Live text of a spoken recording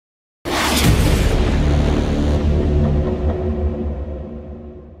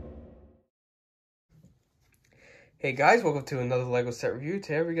Hey guys, welcome to another LEGO set review.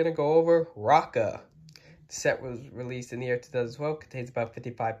 Today we're going to go over Rocka. The set was released in the year 2012, contains about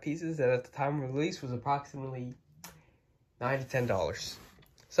 55 pieces, and at the time of release was approximately $9 to $10.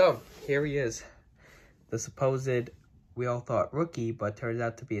 So, here he is. The supposed, we all thought rookie, but turns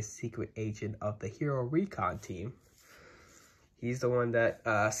out to be a secret agent of the Hero Recon Team. He's the one that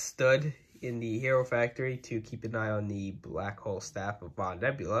stood in the Hero Factory to keep an eye on the black hole staff of Von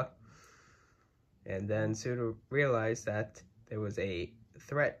Nebula. And then soon realized that there was a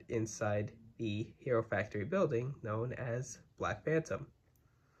threat inside the Hero Factory building known as Black Phantom.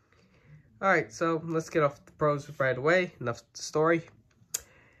 Alright, so let's get off the pros right away. Enough story.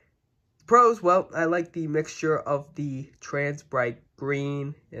 Pros, well, I like the mixture of the trans bright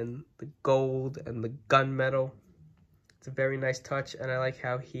green and the gold and the gunmetal. It's a very nice touch, and I like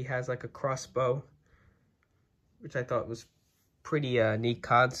how he has like a crossbow, which I thought was pretty neat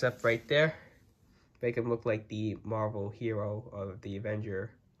concept right there. Make him look like the Marvel hero of the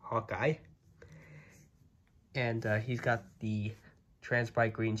Avenger, Hawkeye. And he's got the trans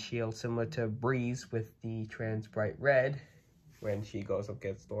bright green shield similar to Breeze with the trans bright red when she goes up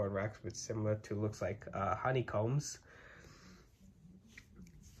against Thor and Rex, which similar to looks like honeycombs.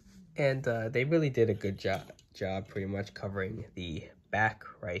 And they really did a good job pretty much covering the back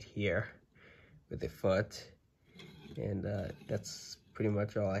right here with the foot. And that's pretty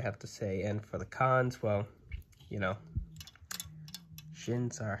much all I have to say. And for the cons, well, you know,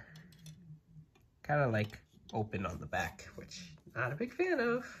 shins are kind of like open on the back, which not a big fan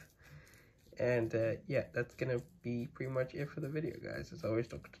of. And yeah, that's gonna be pretty much it for the video, guys. As always,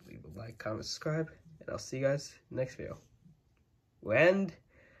 don't forget to leave a like, comment, subscribe, and I'll see you guys next video. And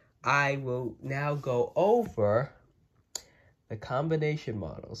I will now go over the combination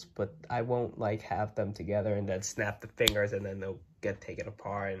models, but I won't like have them together and then snap the fingers and then they'll get taken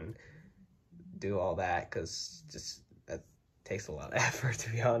apart and do all that, because just that takes a lot of effort, to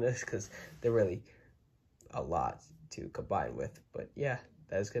be honest, because they're really a lot to combine with. But yeah,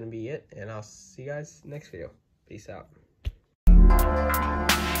 that's gonna be it, and I'll see you guys next video. Peace out.